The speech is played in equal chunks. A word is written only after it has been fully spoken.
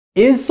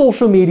Is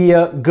social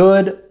media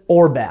good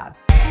or bad?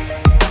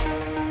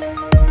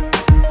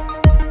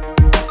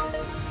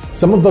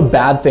 Some of the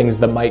bad things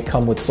that might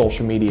come with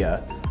social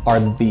media are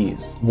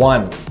these.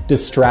 1.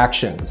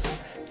 Distractions.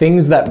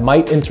 Things that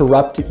might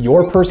interrupt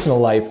your personal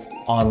life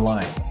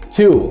online.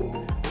 2.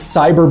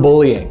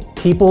 Cyberbullying.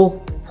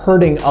 People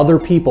hurting other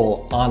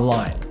people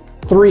online.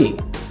 3.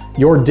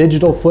 Your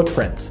digital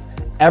footprint.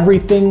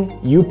 Everything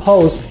you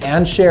post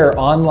and share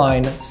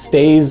online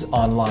stays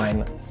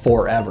online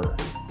forever.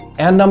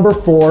 And number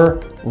 4,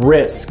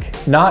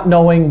 risk. Not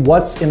knowing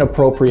what's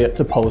inappropriate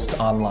to post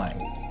online.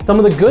 Some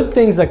of the good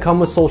things that come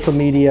with social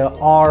media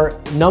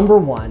are, number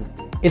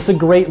 1, it's a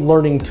great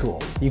learning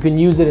tool. You can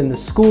use it in the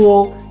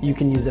school, you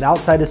can use it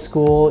outside of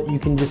school, you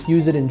can just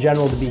use it in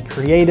general to be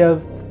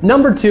creative.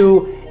 Number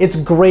 2, it's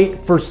great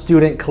for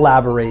student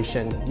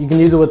collaboration. You can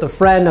use it with a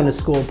friend on a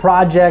school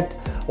project,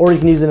 or you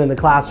can use it in the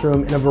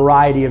classroom in a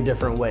variety of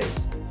different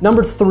ways.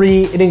 Number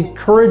 3, it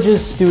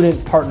encourages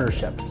student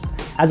partnerships.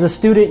 As a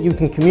student, you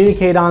can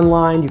communicate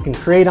online, you can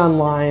create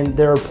online.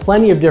 There are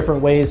plenty of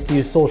different ways to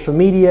use social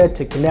media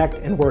to connect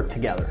and work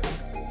together.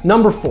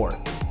 Number 4,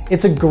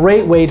 it's a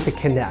great way to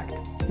connect.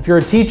 If you're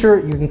a teacher,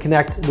 you can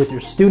connect with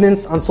your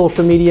students on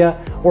social media,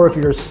 or if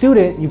you're a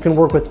student, you can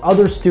work with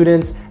other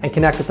students and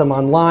connect with them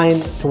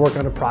online to work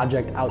on a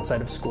project outside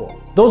of school.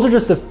 Those are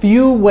just a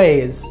few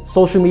ways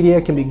social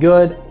media can be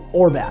good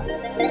or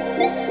bad.